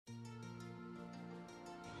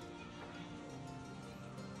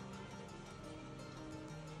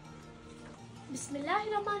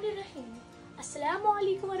Bismillahirrahmanirrahim. Assalamu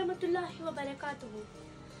alaikum warahmatullahi wabarakatuh.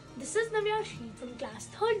 This is Navya Rashid from class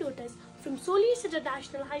 3rd Lotus from Solis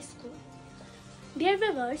International High School. Dear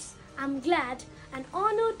viewers, I'm glad and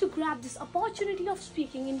honored to grab this opportunity of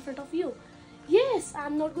speaking in front of you. Yes,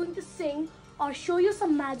 I'm not going to sing or show you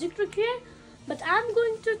some magic trick here, but I'm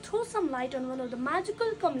going to throw some light on one of the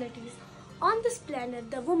magical communities on this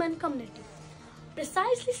planet, the women community.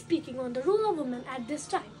 Precisely speaking on the role of women at this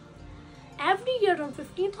time. Every year on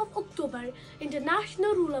 15th of October,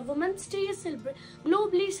 International Rural Women's Day is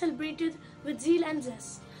globally celebrated with zeal and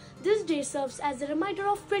zest. This day serves as a reminder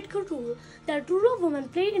of critical role that rural women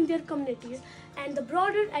play in their communities and the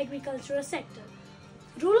broader agricultural sector.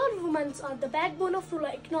 Rural women are the backbone of rural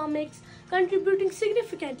economics, contributing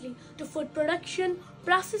significantly to food production,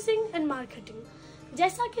 processing and marketing.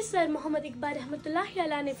 जैसा कि sir Mohammad Iqbal रहमतुल्लाहि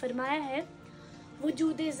अलैह ने फरमाया है,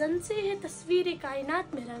 वजूदे ज़न से है तस्वीर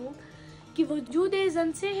कायनात में रंग, कि वजूदे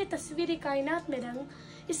ज़न से है तस्वीर कायनात में रंग,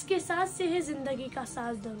 इसके साथ से है जिंदगी का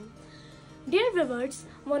साज दंग. Dear viewers,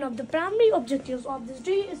 one of the primary objectives of this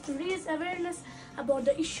day is to raise awareness about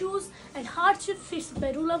the issues and hardships faced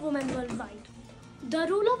by rural women worldwide. The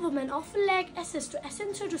rural women often lack access to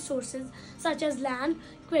essential resources such as land,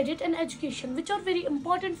 credit and education, which are very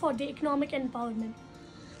important for their economic empowerment.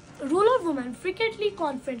 Rural women frequently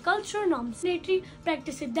confront cultural norms, sanitary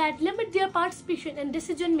practices that limit their participation in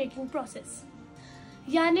decision-making process.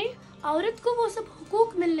 यानी औरत को वो सब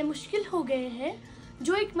हुकूक मिलने मुश्किल हो गए हैं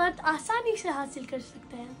जो एक मर्द आसानी से हासिल कर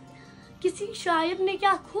सकता है. किसी शायर ने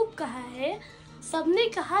क्या खूब कहा है, सबने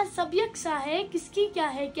कहा सब यकसा है, किसकी क्या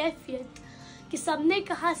है कैफियत. कि सबने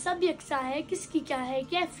कहा सब यकसा है, किसकी क्या है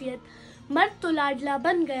कैफियत. मर्द तो लाडला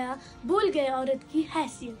बन गया, भूल गए औरत की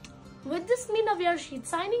हैसियत. With this, me Navya Rashid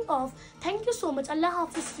signing off. Thank you so much. Allah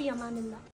Hafiz fi Amanillah.